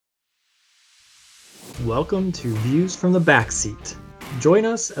Welcome to Views from the Backseat. Join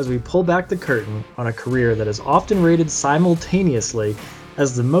us as we pull back the curtain on a career that is often rated simultaneously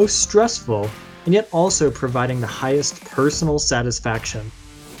as the most stressful and yet also providing the highest personal satisfaction.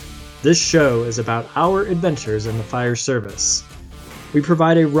 This show is about our adventures in the fire service. We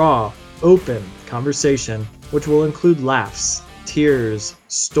provide a raw, open conversation which will include laughs, tears,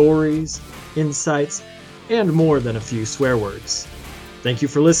 stories, insights, and more than a few swear words. Thank you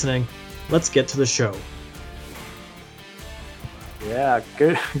for listening. Let's get to the show. Yeah,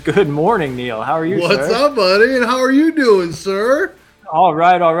 good morning, Neil. How are you, What's sir? up, buddy? And how are you doing, sir? All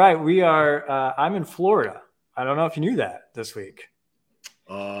right. We are, I'm in Florida. I don't know if you knew that this week.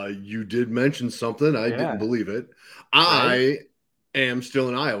 You did mention something. I didn't believe it. Right? I am still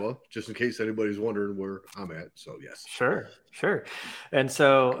in Iowa, just in case anybody's wondering where I'm at. So, yes. Sure. And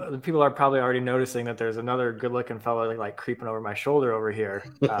so the people are probably already noticing that there's another good-looking fellow like creeping over my shoulder over here,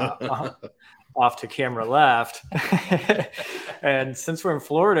 off to camera left. And since we're in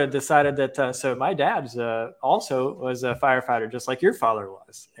Florida, decided that so my dad's also was a firefighter, just like your father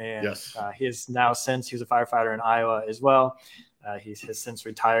was. And yes. He is now, since he was a firefighter in Iowa as well. He has since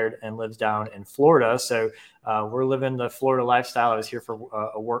retired and lives down in Florida. So we're living the Florida lifestyle. I was here for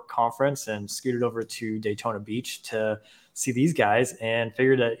a work conference and scooted over to Daytona Beach to see these guys and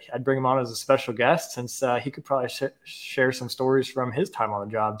figured that I'd bring him on as a special guest since he could probably share some stories from his time on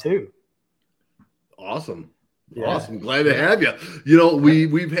the job too. Awesome. Yeah. Awesome. Glad to have you. You know,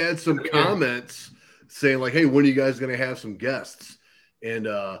 we've had some comments saying like, hey, when are you guys going to have some guests? And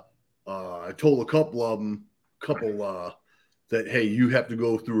I told a couple of them, that, hey, you have to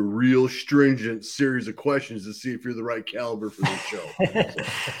go through a real stringent series of questions to see if you're the right caliber for this show.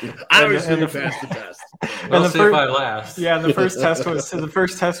 So, obviously, you passed the test. We'll see if I last. Yeah, the first test was to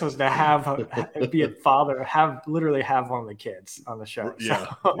literally have one of the kids on the show.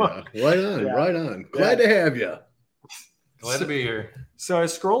 Yeah, so. Yeah. Right on. Glad to have you. Glad to be here. So I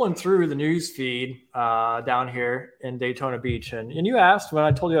was scrolling through the news feed down here in Daytona Beach, and you asked when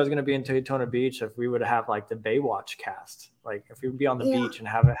I told you I was going to be in Daytona Beach if we would have like the Baywatch cast, like if we would be on the beach and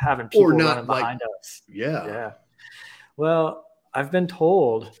having people running behind us. Yeah. Well, I've been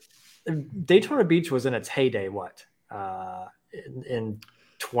told Daytona Beach was in its heyday. In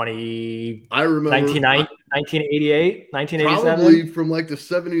 1988, 1987? Probably from like the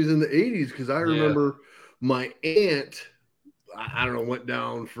 70s and the 80s, because I remember my aunt, I don't know, went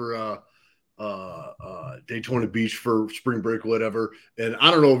down for Daytona Beach for spring break, whatever. And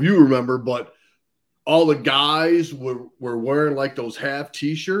I don't know if you remember, but all the guys were wearing like those half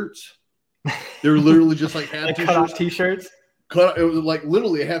t-shirts. They were literally just like half t-shirts. Cut-off t-shirts? It was like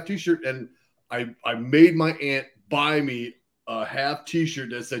literally a half t-shirt. And I made my aunt buy me a half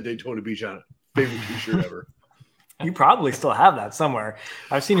t-shirt that said Daytona Beach on it. Favorite t-shirt ever. You probably still have that somewhere.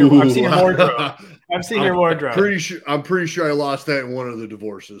 I've seen your wardrobe. I'm pretty sure I lost that in one of the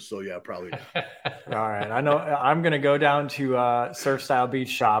divorces. So yeah, probably. All right. I know I'm going to go down to Surf Style Beach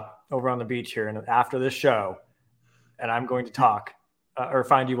Shop over on the beach here, and after this show, and I'm going to talk or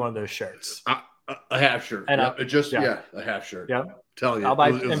find you one of those shirts. A half shirt. And a half shirt. Yep. I'm telling you. I'll buy.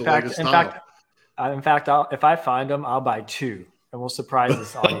 In fact, if I find them, I'll buy two. And we'll surprise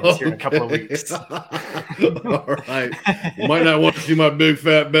this audience here in a couple of weeks. All right. You might not want to see my big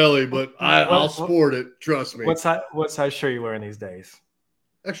fat belly, but I'll sport it. Trust me. What size shirt are you wearing these days?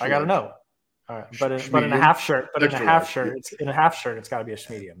 Extra I got to know. All right. But in a half shirt, it's got to be a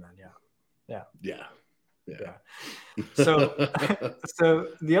medium then. Yeah. So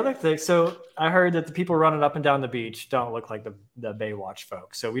the other thing, I heard that the people running up and down the beach don't look like the Baywatch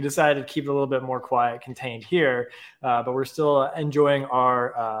folks. So we decided to keep it a little bit more quiet, contained here, but we're still enjoying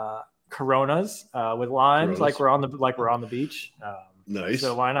our Coronas with limes, like we're on the beach. Nice.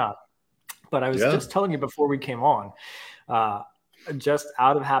 So why not? But I was just telling you before we came on, just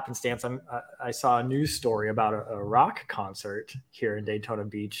out of happenstance, I saw a news story about a rock concert here in Daytona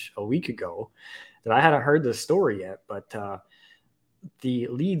Beach a week ago. That I hadn't heard this story yet, but the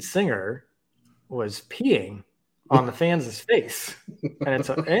lead singer was peeing on the fans' face, and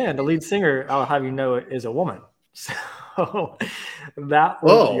the lead singer, I'll have you know, is a woman. So that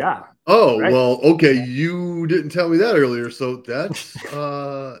was right. Well, okay, you didn't tell me that earlier, so that's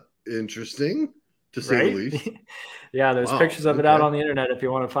interesting to say the least. Yeah, there's pictures of it out on the internet if you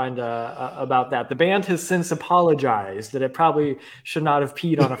want to find about that. The band has since apologized that it probably should not have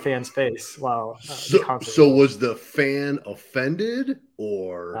peed on a fan's face while the concert. So was the fan offended,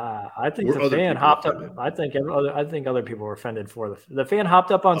 or I think the fan hopped up. I think other people were offended for the fan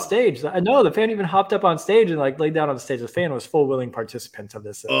hopped up on stage. No, the fan even hopped up on stage and like laid down on the stage. The fan was full willing participant of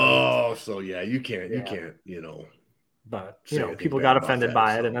this. So yeah, you can't, but say anything people bad got about offended that,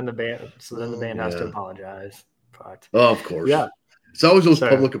 by it, so. and then the band has to Yeah. apologize. But Oh, of course. yeah, It's always those So-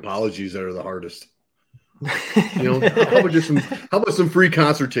 public apologies that are the hardest. How about some free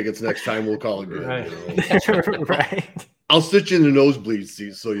concert tickets next time? We'll call it good. Right. Right. I'll sit you in the nosebleed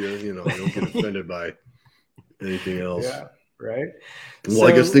seat so you don't get offended by anything else. Yeah. Right. Well,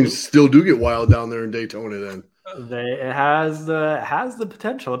 I guess things still do get wild down there in Daytona then. It has the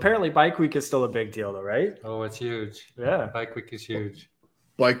potential. Apparently, Bike Week is still a big deal, though, right? Oh, it's huge. Yeah. Bike Week is huge.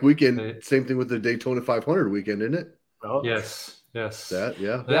 Bike weekend, same thing with the Daytona 500 weekend, isn't it? Well, Yes. They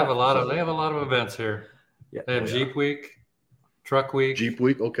They have a lot of events here. Yeah. They have Jeep Week, Truck Week. Jeep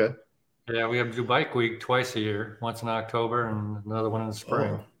week, okay. Yeah, we have do Bike Week twice a year, once in October and another one in the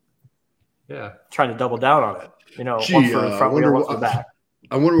spring. Oh. Yeah. Trying to double down on it. Gee, one for the front wheel, one for the back.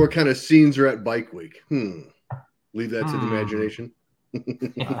 I wonder what kind of scenes are at Bike Week. Leave that to the imagination.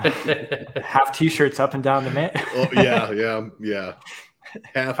 Half t-shirts up and down the man. Oh yeah.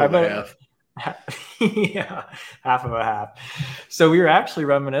 Half of a half. Yeah, half of a half. So we were actually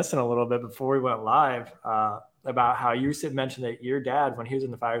reminiscing a little bit before we went live about how you mentioned that your dad, when he was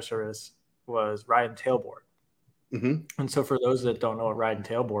in the fire service, was riding tailboard. Mm-hmm. And so for those that don't know what riding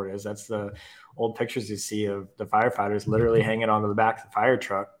tailboard is, that's the old pictures you see of the firefighters literally hanging onto the back of the fire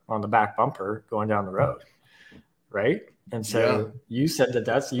truck on the back bumper going down the road. Right. And so you said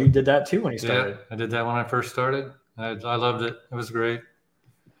you did that too when you started. Yeah, I did that when I first started. I loved it. It was great.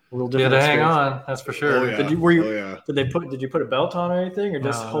 A little You had different to hang experience. on, that's for sure. Oh, yeah. Did you put a belt on or anything, or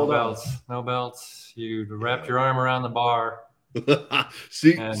just hold no on? belts. No belts. You wrapped your arm around the bar.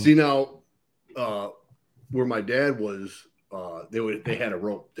 see now, where my dad was, they had a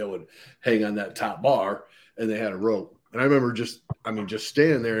rope that would hang on that top bar, and they had a rope. And I remember just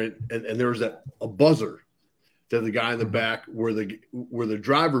standing there, and there was a buzzer that the guy in the back where the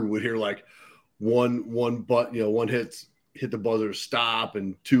driver would hear like one hit the buzzer stop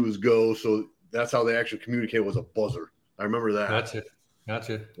and two is go. So that's how they actually communicate, was a buzzer. I remember that.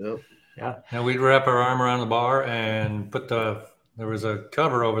 Gotcha. Yep. Yeah. Now we'd wrap our arm around the bar and there was a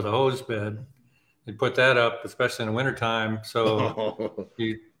cover over the hose bed. You'd put that up, especially in the wintertime, so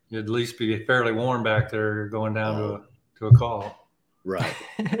you'd at least be fairly warm back there going down to a call. Right.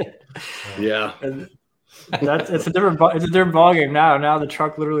 Yeah. It's a different ball game now. Now the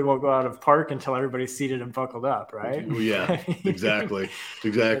truck literally won't go out of park until everybody's seated and buckled up, right? Yeah, exactly.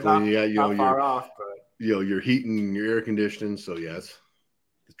 Not far off, but your heating, your air conditioning. So yes,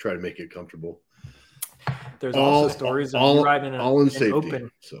 try to make it comfortable. There's also stories of you riding in safety. Open,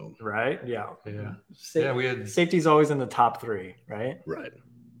 so right? Yeah. We had safety's always in the top three, right? Right.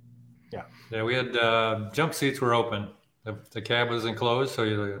 Yeah, we had jump seats were open. The cab was enclosed, so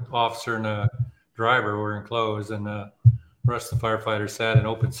the officer and the driver were enclosed, and the rest of the firefighters sat in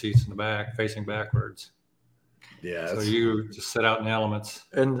open seats in the back, facing backwards. Yeah. So you just sit out in the elements.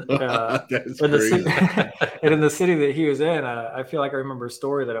 And that's crazy. And in the city that he was in, I feel like I remember a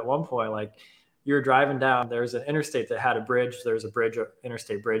story that at one point, like you were driving down, there's an interstate that had a bridge. There's a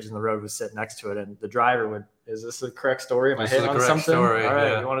interstate bridge, and the road was sitting next to it. And the driver would, is this a correct story? Am I hitting on something? Story, all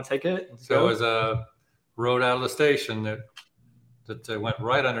right, yeah. You want to take it? So it was a road out of the station that went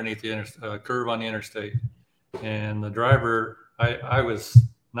right underneath the curve on the interstate. And the driver, I was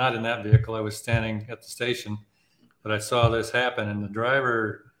not in that vehicle. I was standing at the station, but I saw this happen. And the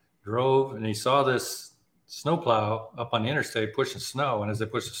driver drove, and he saw this snowplow up on the interstate pushing snow. And as they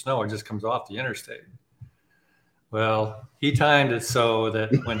push the snow, it just comes off the interstate. Well, he timed it so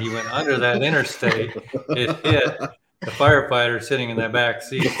that when he went under that interstate, it hit the firefighter sitting in that back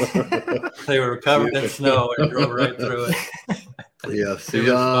seat. They were covered in snow and drove right through it. Yeah, see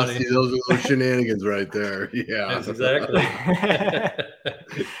those are those shenanigans right there. Yeah, that's exactly.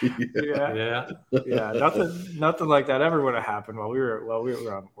 Yeah. Nothing like that ever would have happened while we were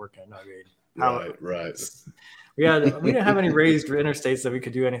working. I mean, right. We didn't have any raised interstates that we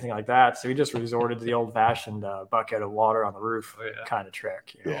could do anything like that, so we just resorted to the old-fashioned bucket of water on the roof kind of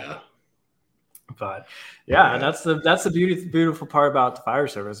trick. Yeah. But that's the beautiful part about the fire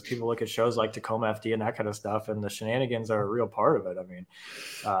service. People look at shows like Tacoma FD and that kind of stuff, and the shenanigans are a real part of it. I mean,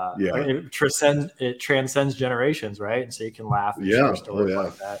 it transcends generations, right? And so you can laugh and share stories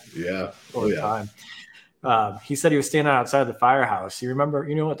like that. Yeah. All the time. He said he was standing outside the firehouse. You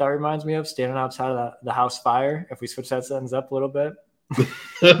know what that reminds me of? Standing outside of the house fire. If we switch that sentence up a little bit.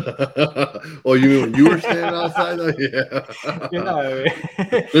 Oh, you mean when you were standing outside?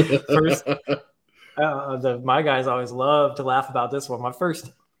 First. My guys always love to laugh about this one. My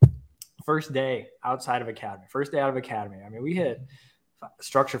first day outside of academy. I mean, we hit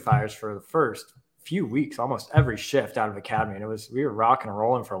structure fires for the first few weeks, almost every shift out of academy, and we were rocking and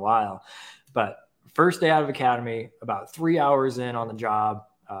rolling for a while. But first day out of academy, about 3 hours in on the job,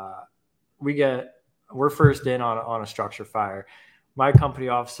 we're first in on a structure fire. My company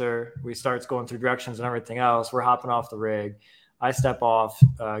officer, we starts going through directions and everything else. We're hopping off the rig. I step off,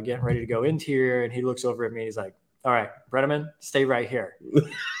 getting ready to go interior, and he looks over at me. He's like, "All right, Brenneman, stay right here."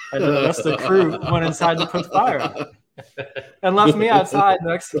 And the rest of the crew went inside to put the fire out and left me outside. The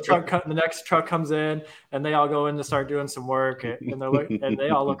next truck comes in, and they all go in to start doing some work, and they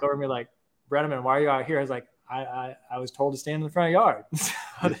all look over at me like, "Brenneman, why are you out here?" I was like, I was told to stand in the front yard.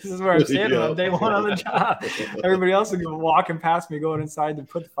 So this is where I'm standing on day one on the job. Everybody else would go walking past me going inside to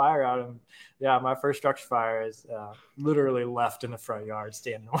put the fire out. And yeah, my first structure fire is literally left in the front yard,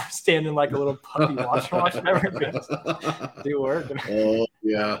 standing like a little puppy watching everybody do work. Oh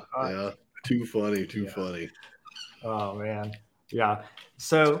yeah. Too funny. Oh man. Yeah.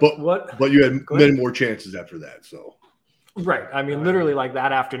 So but you had many more chances after that. So right. I mean, literally like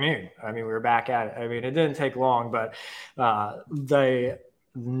that afternoon. I mean, we were back at it. I mean, it didn't take long, but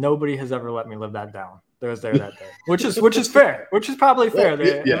nobody has ever let me live that down. They was there that day, which is fair, which is probably fair.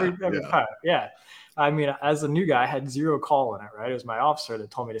 Every time. Yeah. I mean, as a new guy, I had zero call in it, right? It was my officer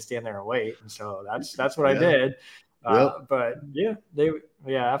that told me to stand there and wait. And so that's what I did. But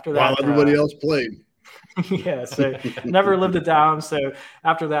after that, while everybody else played. Yeah, so never lived it down. So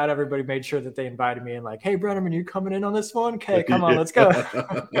after that, everybody made sure that they invited me and like, "Hey, Brenneman, you coming in on this one? Okay, come on, let's go."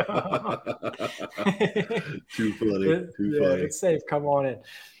 Too funny. It's safe. Come on in.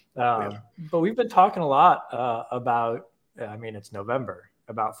 But we've been talking a lot about. I mean, it's November,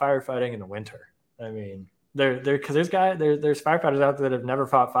 about firefighting in the winter. I mean, because there's firefighters out there that have never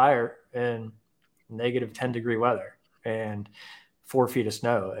fought fire in negative 10-degree weather and 4 feet of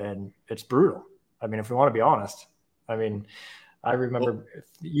snow, and it's brutal. I mean, if we want to be honest, I mean, I remember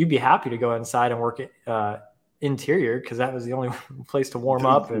you'd be happy to go inside and work interior because that was the only place to warm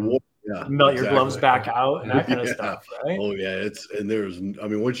up and melt your gloves back out and that kind of stuff, right? Oh yeah,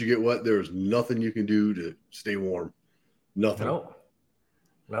 once you get wet, there's nothing you can do to stay warm. Nothing.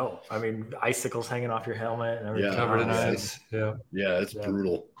 No. I mean, icicles hanging off your helmet and everything. Covered in ice. Yeah, it's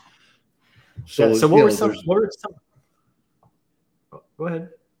brutal. So what were some? Go ahead.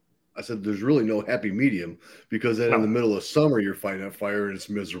 I said, there's really no happy medium because then in the middle of summer, you're fighting a fire and it's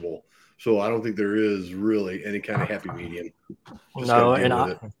miserable. So I don't think there is really any kind of happy medium. No, in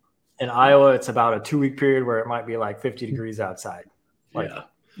Iowa, it's about a 2-week period where it might be like 50 degrees outside.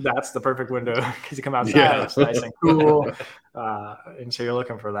 That's the perfect window because you come outside, it's nice and cool. And so you're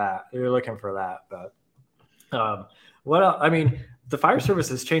looking for that. But what else? I mean, the fire service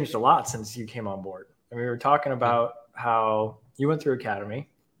has changed a lot since you came on board. I mean, we were talking about how you went through academy.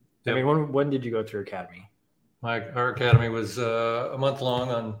 Yep. I mean, when did you go through academy? Our academy was a month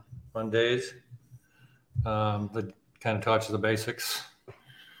long on days. That kind of taught you the basics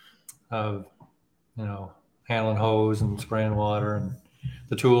of, handling hose and spraying water and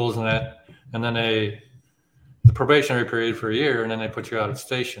the tools and that. And then the probationary period for a year, and then they put you out at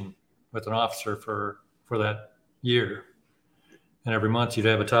station with an officer for that year. And every month you'd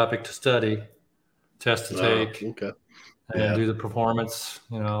have a topic to study, test to take. Okay. And do the performance,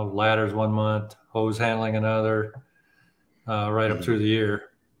 ladders 1 month, hose handling another, right up through the year.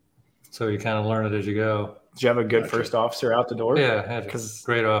 So you kind of learn it as you go. Did you have a good first officer out the door? Yeah, I had a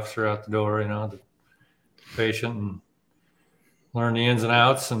great officer out the door, the patient, and learn the ins and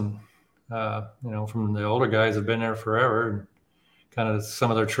outs. And, from the older guys have been there forever, and kind of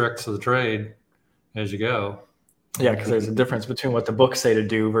some of their tricks of the trade as you go. Yeah, because there's a difference between what the books say to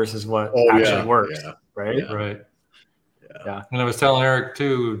do versus what actually works, right? Yeah. Right. Yeah. And I was telling Eric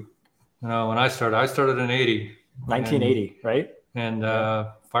too, when I started in 1980, right? And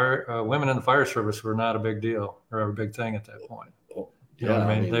women in the fire service were not a big deal or a big thing at that point. You know what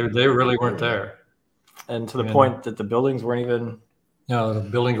I mean? They really weren't there. And to the point that the buildings weren't even. The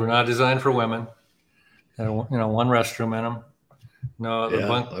buildings were not designed for women. Had one restroom in them. The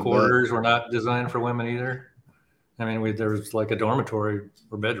bunk quarters were not designed for women either. I mean, there was like a dormitory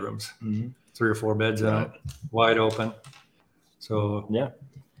for bedrooms, 3 or 4 beds in it, wide open. So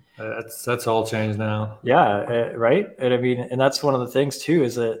that's all changed now. Yeah, right. And I mean, and that's one of the things too,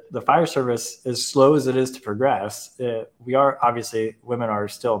 is that the fire service, as slow as it is to progress, women are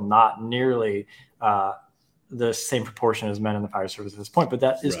still not nearly the same proportion as men in the fire service at this point, but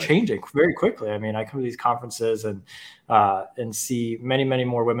that is changing very quickly. I mean, I come to these conferences and see many, many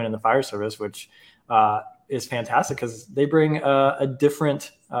more women in the fire service, which is fantastic because they bring a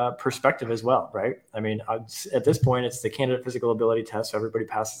different perspective as well, right? I mean, at this point, it's the candidate physical ability test, so everybody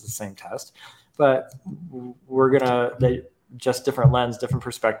passes the same test. But just different lens, different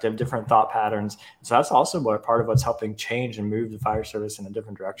perspective, different thought patterns. So that's also part of what's helping change and move the fire service in a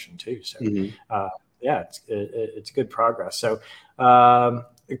different direction too. So yeah, it's good progress. So a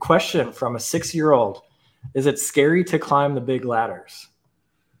question from a 6-year-old: is it scary to climb the big ladders?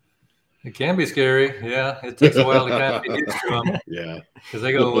 It can be scary. Yeah, it takes a while to kind of get used to them. Yeah, because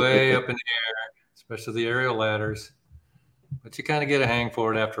they go way up in the air, especially the aerial ladders. But you kind of get a hang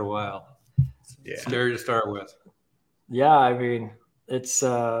for it after a while. It's scary to start with. Yeah, I mean, it's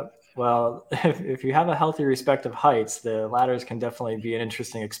well, if you have a healthy respect of heights, the ladders can definitely be an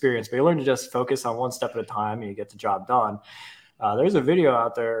interesting experience. But you learn to just focus on one step at a time, and you get the job done. There's a video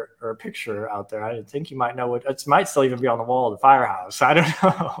out there, or a picture out there. I think you might know what it might still even be on the wall of the firehouse. I don't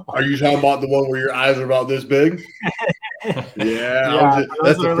know. Are you talking about the one where your eyes are about this big? Yeah,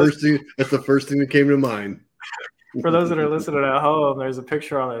 that's the first thing. That's the first thing that came to mind. For those that are listening at home, there's a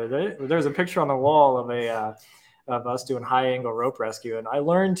picture on there. There's a picture on the wall of us doing high angle rope rescue, and I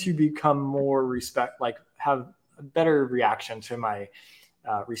learned to become more have a better reaction to my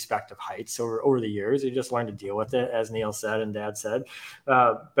respect of heights over the years. You just learn to deal with it, as Neil said and Dad said.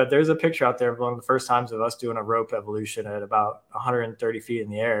 But there's a picture out there of one of the first times of us doing a rope evolution at about 130 feet in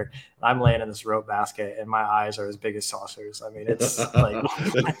the air. I'm laying in this rope basket, and my eyes are as big as saucers. I mean, it's like,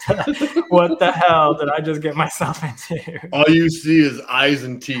 what the hell did I just get myself into? All you see is eyes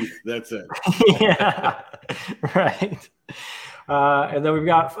and teeth. That's it. Yeah, right. And then we've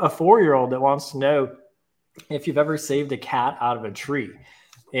got a 4-year-old that wants to know if you've ever saved a cat out of a tree.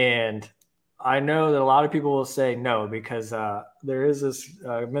 And I know that a lot of people will say no, because there is this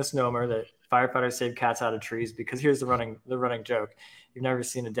misnomer that firefighters save cats out of trees, because here's the running joke: you've never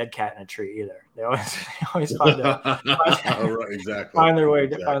seen a dead cat in a tree either. They always find their way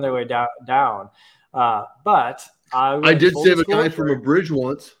down. But I did save a guy from a bridge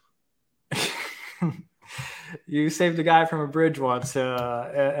once. You saved a guy from a bridge once,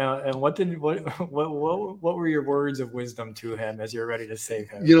 and what were your words of wisdom to him as you're ready to save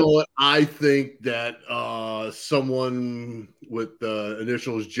him? You know what? I think that someone with the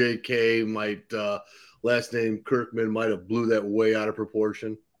initials JK might, last name Kirkman, might have blew that way out of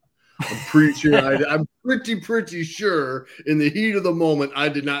proportion. I'm pretty sure. I'm pretty sure in the heat of the moment, I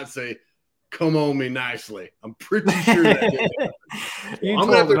did not say, "Come on me nicely." I'm pretty sure that did happen. I'm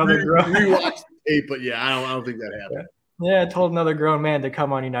gonna have to rewatch the tape, but yeah, I don't think that happened. Yeah, I told another grown man to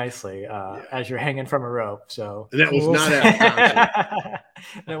come on you nicely as you're hanging from a rope. So and that was not at a concert.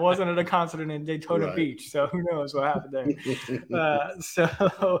 And it wasn't at a concert in Daytona Beach. So who knows what happened there?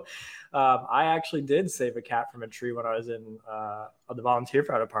 I actually did save a cat from a tree when I was in the volunteer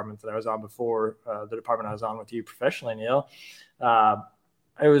fire department that I was on before the department I was on with you professionally, Neil.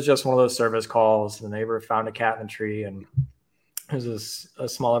 It was just one of those service calls. The neighbor found a cat in a tree, and it was a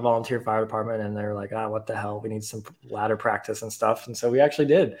smaller volunteer fire department, and they're like, what the hell? We need some ladder practice and stuff. And so we actually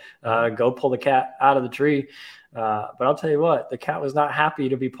did go pull the cat out of the tree. But I'll tell you what, the cat was not happy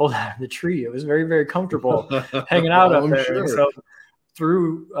to be pulled out of the tree. It was very, very comfortable hanging out up there. Sure. So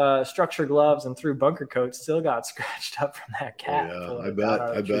through structure gloves and through bunker coats, still got scratched up from that cat. Yeah, I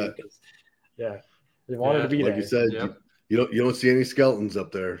bet. Yeah, they wanted to be like there. You said, you don't see any skeletons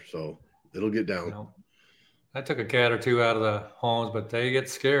up there, so it'll get down. No. I took a cat or two out of the homes, but they get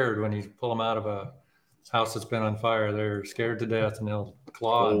scared when you pull them out of a house that's been on fire. They're scared to death, and they'll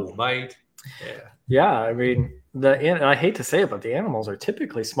claw and bite. Yeah. I mean, and I hate to say it, but the animals are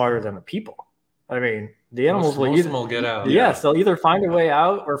typically smarter than the people. I mean, the animals will get out. Yes, they'll either find a way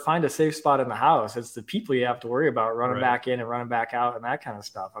out or find a safe spot in the house. It's the people you have to worry about running back in and running back out and that kind of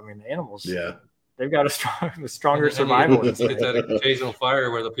stuff. I mean, the animals. Yeah. They've got a stronger survival. It's that occasional fire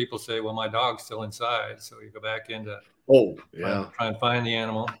where the people say, "Well, my dog's still inside," so you go back in to try and find the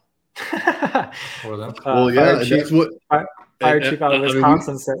animal for them. Fire chief out of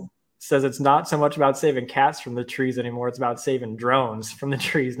Wisconsin says it's not so much about saving cats from the trees anymore; it's about saving drones from the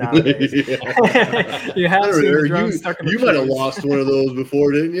trees nowadays. You have seen the drones stuck in the trees. You might have lost one of those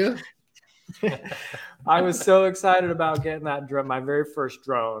before, didn't you? I was so excited about getting that drone, my very first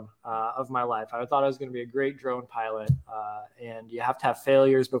drone of my life. I thought I was going to be a great drone pilot, and you have to have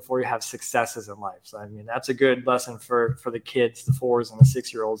failures before you have successes in life. So, I mean, that's a good lesson for the kids, the 4s and the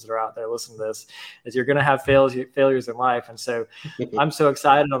 6-year-olds that are out there listening to this, is you're going to have failures in life. And so I'm so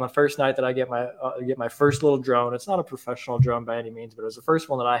excited on the first night that I get my first little drone. It's not a professional drone by any means, but it was the first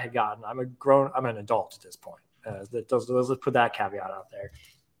one that I had gotten. I'm an adult at this point. Let's put that caveat out there.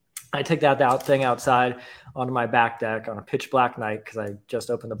 I took that thing outside onto my back deck on a pitch black night because I just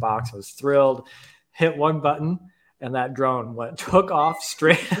opened the box. I was thrilled, hit one button, and that drone took off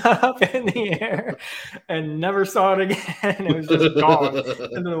straight up in the air and never saw it again. It was just gone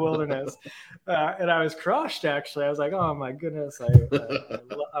into the wilderness. And I was crushed, actually. I was like, oh my goodness.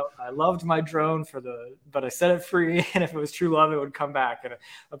 I loved my drone but I set it free. And if it was true love, it would come back. And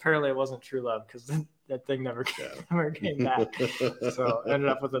apparently it wasn't true love because that thing never came back. So I ended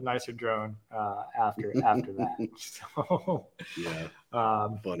up with a nicer drone after that. So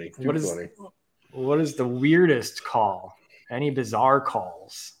funny. What is the weirdest call? Any bizarre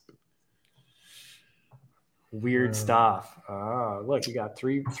calls? Weird stuff. Oh, look, you got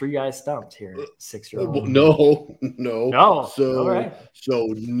three guys stumped here. 6-year-old. No. So, all right. So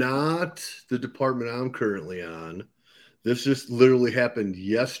not the department I'm currently on. This just literally happened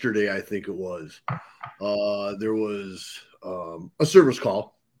yesterday, I think it was. There was a service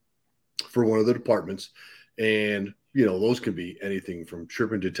call for one of the departments, and those could be anything from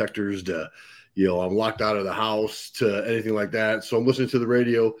tripping detectors to, I'm locked out of the house to anything like that. So I'm listening to the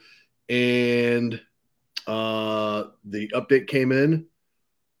radio, and the update came in.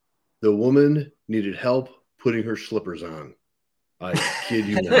 The woman needed help putting her slippers on. I kid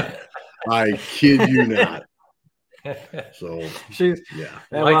you not. So she's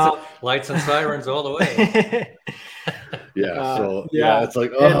lights and sirens all the way. It's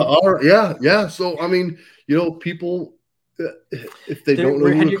like yeah. So I mean, people, if they don't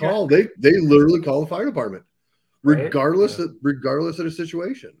know who to call, they literally call the fire department, regardless of the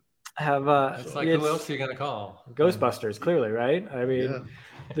situation. It's like, who else are you going to call? Ghostbusters, clearly, right? I mean,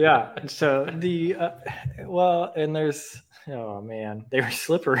 So and there's, oh man, they were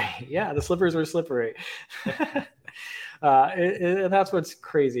slippery. Yeah, the slippers were slippery. And that's what's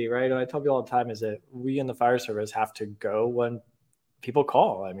crazy, right? And I tell people all the time is that we in the fire service have to go when people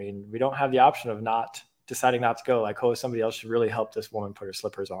call. I mean, we don't have the option of deciding not to go. Like, oh, somebody else should really help this woman put her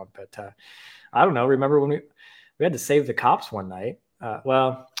slippers on. But I don't know. Remember when we had to save the cops one night?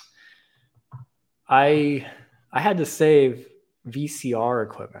 I had to save VCR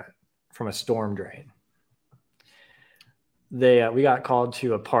equipment from a storm drain. We got called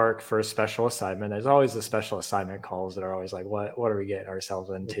to a park for a special assignment. There's always the special assignment calls that are always like, what are we getting ourselves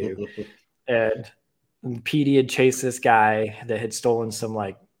into? And PD had chased this guy that had stolen some,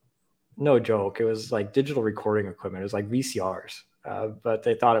 like, no joke, it was like digital recording equipment. It was like VCRs, but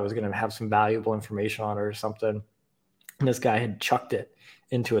they thought it was going to have some valuable information on it or something. And this guy had chucked it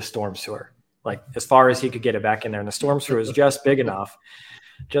into a storm sewer, like as far as he could get it back in there. And the storm sewer was just big enough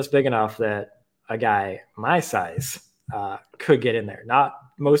that a guy my size could get in there. Not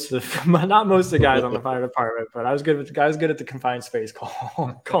most of the guys on the fire department, but I was good at the confined space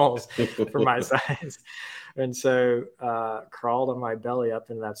calls for my size. And so crawled on my belly up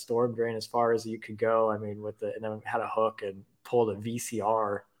into that storm drain as far as you could go. I mean, and then had a hook and pulled a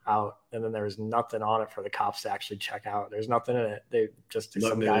VCR out, and then there was nothing on it for the cops to actually check out. There's nothing in it. They just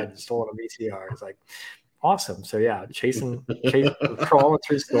some guy had stolen a VCR. It's like awesome. So yeah, chasing crawling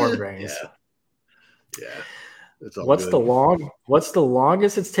through storm drains. Yeah. What's the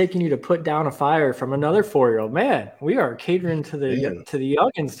longest it's taken you to put down a fire from another 4-year-old? Man, we are catering to the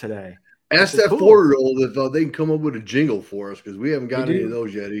youngins today. Ask that 4-year-old if they can come up with a jingle for us, because we haven't got any of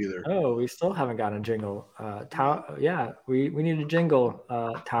those yet either. Oh, we still haven't got a jingle. We need a jingle.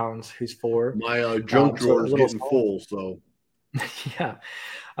 Towns, who's 4. My junk drawer is getting full, so yeah.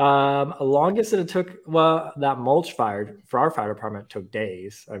 Longest that it took, that mulch fire for our fire department took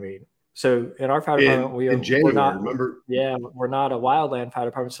days. I mean, so in our fire department, we're not a wildland fire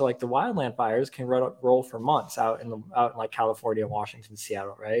department. So like the wildland fires can roll for months out in like California, Washington,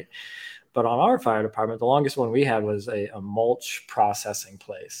 Seattle, right? But on our fire department, the longest one we had was a mulch processing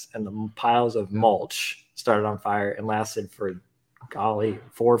place, and the piles of mulch started on fire and lasted for 4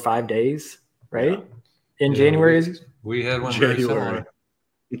 or 5 days, right? In January, we had one very similar.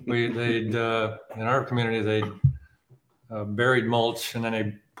 In our community, they buried mulch, and then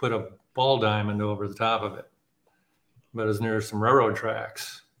they put a ball diamond over the top of it. But it was near some railroad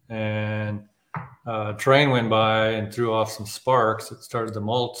tracks, and a train went by and threw off some sparks. It started the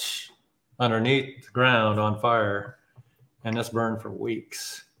mulch underneath the ground on fire, and this burned for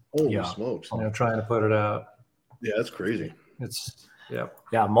weeks. Holy smokes! Trying to put it out. Yeah, that's crazy.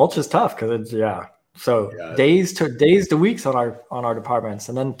 Mulch is tough because days to weeks on our departments.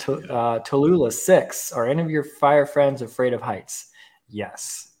 And then Tallulah 6. Are any of your fire friends afraid of heights?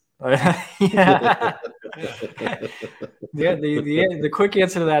 Yes. The quick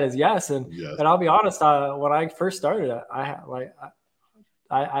answer to that is yes. And I'll be honest, when I first started, I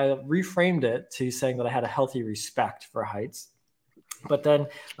reframed it to saying that I had a healthy respect for heights. But then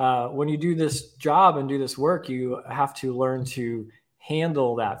when you do this job and do this work, you have to learn to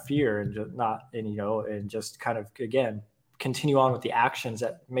handle that fear and just not, and, you know, and just kind of, again, continue on with the actions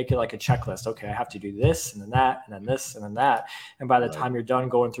that make it like a checklist. Okay, I have to do this and then that and then this and then that. And by the time you're done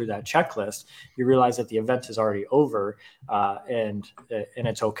going through that checklist, you realize that the event is already over, and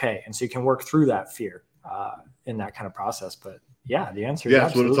it's okay. And so you can work through that fear in that kind of process. But yeah, the answer is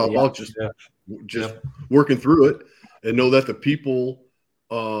that's what it's all about. Just working through it, and know that the people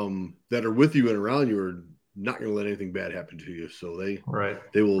that are with you and around you are not going to let anything bad happen to you. So they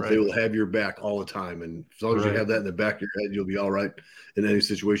will have your back all the time. And as long as you have that in the back of your head, you'll be all right in any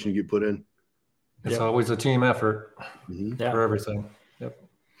situation you get put in. It's always a team effort for everything. Yep.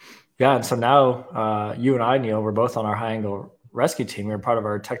 Yeah. And so now you and I, Neil, we're both on our high angle rescue team. We were part of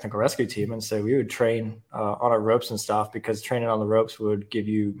our technical rescue team. And so we would train on our ropes and stuff, because training on the ropes would give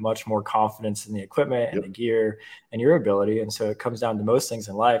you much more confidence in the equipment and the gear and your ability. And so it comes down to most things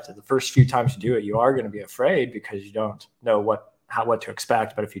in life that the first few times you do it, you are going to be afraid because you don't know what to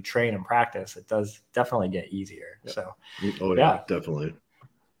expect. But if you train and practice, it does definitely get easier. So, definitely.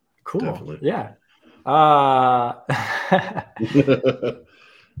 Cool. Definitely. Yeah.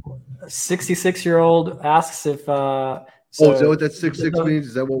 66-year-old asks if, so is that what that 6'6" means?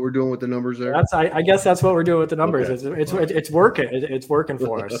 Is that what we're doing with the numbers there? I guess that's what we're doing with the numbers. Okay. It's working. It's working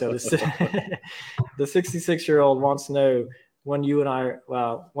for us. So the 66-year-old wants to know when you and I,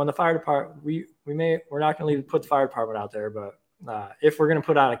 when the fire department, we're not going to put the fire department out there, but if we're going to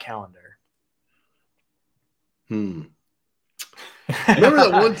put out a calendar. Remember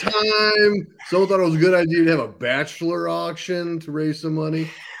that one time someone thought it was a good idea to have a bachelor auction to raise some money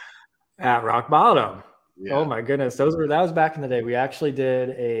at Rock Bottom? Yeah. Oh my goodness. That was back in the day. We actually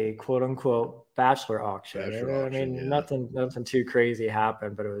did a quote unquote bachelor auction. Nothing too crazy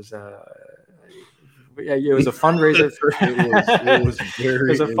happened, but it was a fundraiser for it was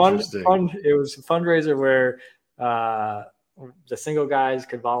very interesting. It was a fundraiser where the single guys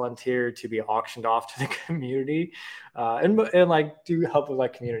could volunteer to be auctioned off to the community, and like do help with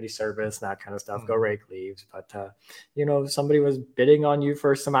like community service and that kind of stuff, go rake leaves. But somebody was bidding on you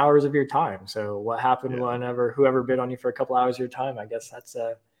for some hours of your time. So what happened whenever whoever bid on you for a couple hours of your time, I guess that's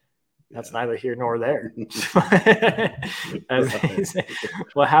neither here nor there. As they say,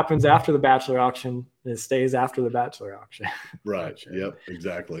 what happens after the bachelor auction stays after the bachelor auction. Right. Yep.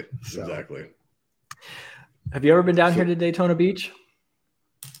 Exactly. Exactly. Have you ever been down here to Daytona Beach?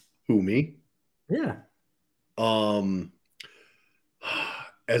 Who, me? Yeah.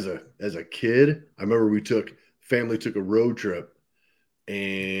 As a kid, I remember family took a road trip,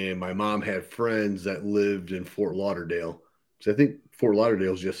 and my mom had friends that lived in Fort Lauderdale. So I think Fort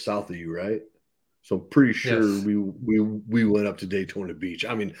Lauderdale is just south of you, right? So I'm pretty sure we went up to Daytona Beach.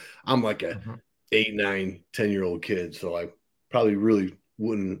 I mean, I'm like a 8, 9, 10-year-old kid, so I probably really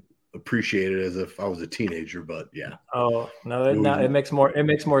wouldn't appreciate it as if I was a teenager, but yeah. Oh no, it makes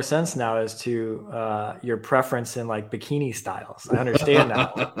more sense now as to your preference in like bikini styles. I understand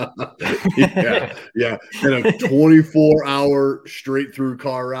now. yeah. And a 24-hour straight through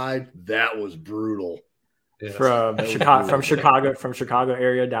car ride, that was brutal. Yes. From Chicago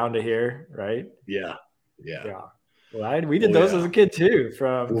area down to here, right? Yeah. Well, we did those as a kid too.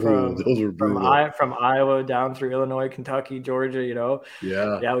 Those were brutal. From Iowa down through Illinois, Kentucky, Georgia.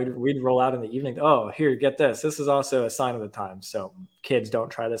 Yeah. We'd roll out in the evening. Oh, here, get this. This is also a sign of the times. So kids, don't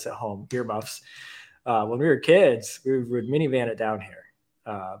try this at home. Earmuffs. When we were kids, we would minivan it down here,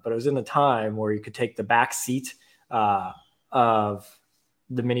 but it was in the time where you could take the back seat of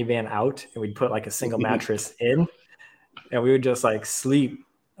the minivan out, and we'd put like a single mattress in, and we would just like sleep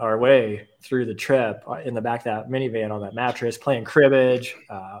our way through the trip in the back of that minivan on that mattress, playing cribbage,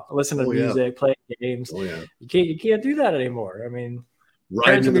 listening to music, playing games. You can't do that anymore. I mean,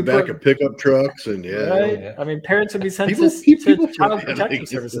 riding in the back of pickup trucks and I mean, parents would be sent to child protection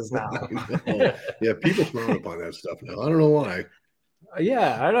services now. Yeah, people frown upon that stuff now. I don't know why.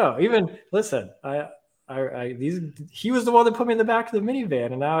 Yeah, I know. Even listen, he was the one that put me in the back of the minivan,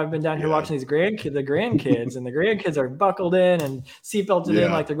 and now I've been down here watching the grandkids, and the grandkids are buckled in and seatbelted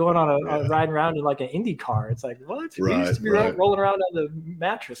in like they're going on a riding around in like an Indy car. It's like, what? We used to be rolling around on the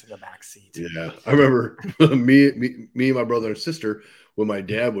mattress in the back seat. Yeah, I remember me and my brother and sister, when my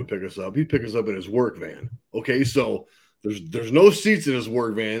dad would pick us up, he'd pick us up in his work van. Okay, so there's no seats in his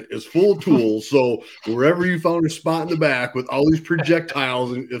work van. It's full of tools. So wherever you found a spot in the back with all these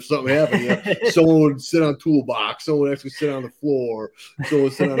projectiles, and if something happened, someone would sit on a toolbox, someone would actually sit on the floor, someone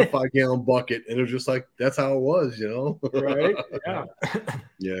would sit on a 5-gallon bucket, and it was just like, that's how it was, Right? Yeah.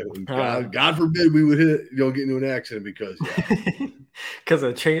 Yeah. God forbid we would get into an accident because because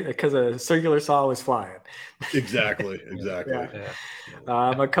a circular saw was flying. Exactly. Yeah. Yeah.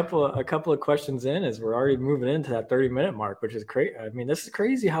 A couple of questions in as we're already moving into that 30-minute mark, which is crazy. I mean, this is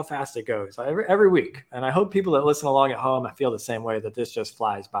crazy how fast it goes every week. And I hope people that listen along at home, I feel the same way, that this just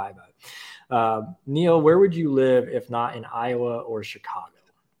flies by. But Neil, where would you live if not in Iowa or Chicago?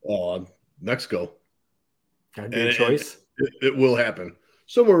 Mexico. That'd be a choice. It will happen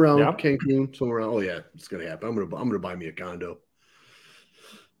somewhere around Yeah. Cancun. Somewhere around. Oh yeah, it's gonna happen. I'm gonna buy me a condo.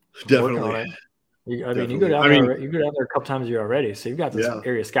 Working on Definitely. it. You go Definitely. down there. You go down there a couple times a year already, so you've got this Yeah.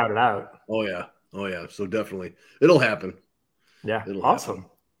 area scouted out. Oh yeah. So definitely, it'll happen. Yeah, It'll awesome,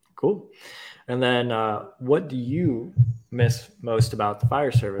 happen. Cool. And then, what do you miss most about the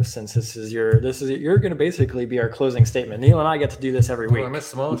fire service? Since you're going to basically be our closing statement. Neil and I get to do this every week. What I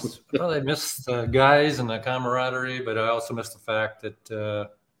miss the most? Well, I miss the guys and the camaraderie, but I also miss the fact that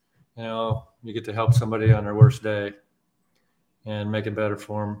you get to help somebody on their worst day and make it better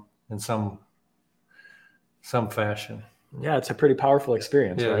for them in some fashion. Yeah, it's a pretty powerful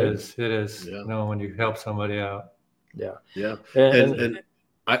experience, right? It is. Yeah. When you help somebody out. Yeah. And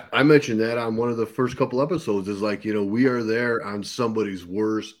I mentioned that on one of the first couple episodes is like, we are there on somebody's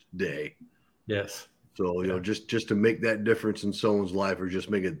worst day. Yes. So, just to make that difference in someone's life or just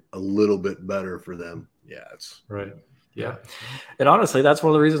make it a little bit better for them. Yeah, it's right. Yeah. And honestly, that's one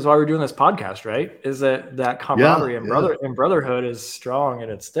of the reasons why we're doing this podcast, right? Is that camaraderie and brotherhood is strong and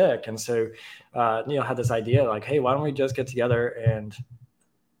it's thick. And so Neil had this idea like, hey, why don't we just get together and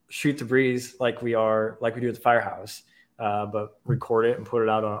shoot the breeze like we do at the firehouse, but record it and put it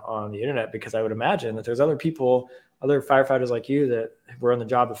out on the internet, because I would imagine that there's other firefighters like you that were on the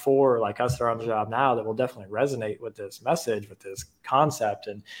job before, or like us that are on the job now, that will definitely resonate with this message, with this concept.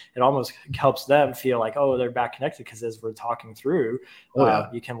 And it almost helps them feel like, oh, they're back connected, because as we're talking through,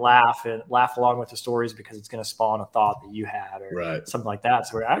 you can laugh along with the stories, because it's going to spawn a thought that you had or something like that.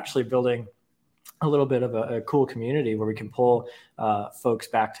 So we're actually building a little bit of a cool community where we can pull folks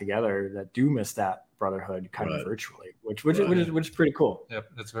back together that do miss that brotherhood kind of virtually, which is pretty cool. Yep,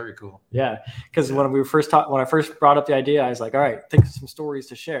 that's very cool. Yeah, because when I first brought up the idea, I was like, all right, think of some stories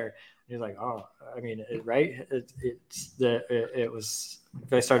to share. And he's like, oh, I mean,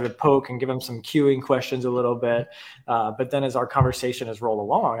 I started to poke and give him some cueing questions a little bit, but then as our conversation has rolled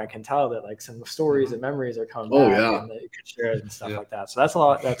along, I can tell that like some stories and memories are coming back and that you could share and stuff like that. So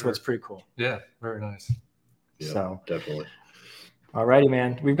that's what's pretty cool. Yeah, very nice. Yeah, so definitely. All righty,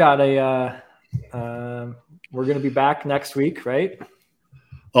 man. We've got we're going to be back next week, right?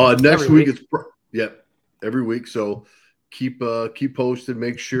 Next week it's every week. So keep posted.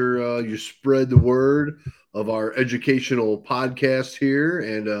 Make sure you spread the word of our educational podcast here,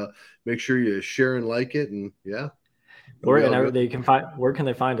 and make sure you share and like it. And where can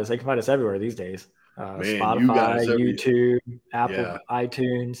they find us? They can find us everywhere these days. Spotify, YouTube, Apple,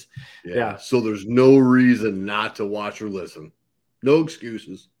 iTunes. Yeah. So there's no reason not to watch or listen. No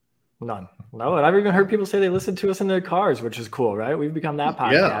excuses. None. No, and I've even heard people say they listen to us in their cars, which is cool, right? We've become that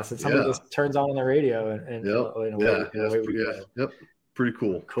podcast that somebody just turns on the radio and Pretty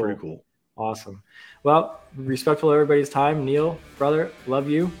cool. Pretty cool. Awesome. Well, respectful of everybody's time. Neil, brother, love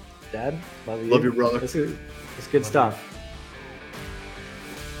you. Dad, love you. Love you, brother. It's good stuff.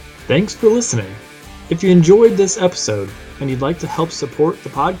 Thanks for listening. If you enjoyed this episode and you'd like to help support the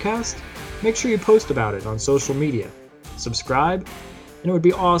podcast, make sure you post about it on social media. Subscribe, and it would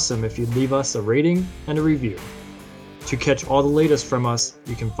be awesome if you'd leave us a rating and a review. To catch all the latest from us,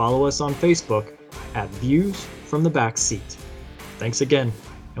 you can follow us on Facebook at Views from the Back Seat. Thanks again,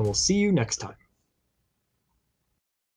 and we'll see you next time.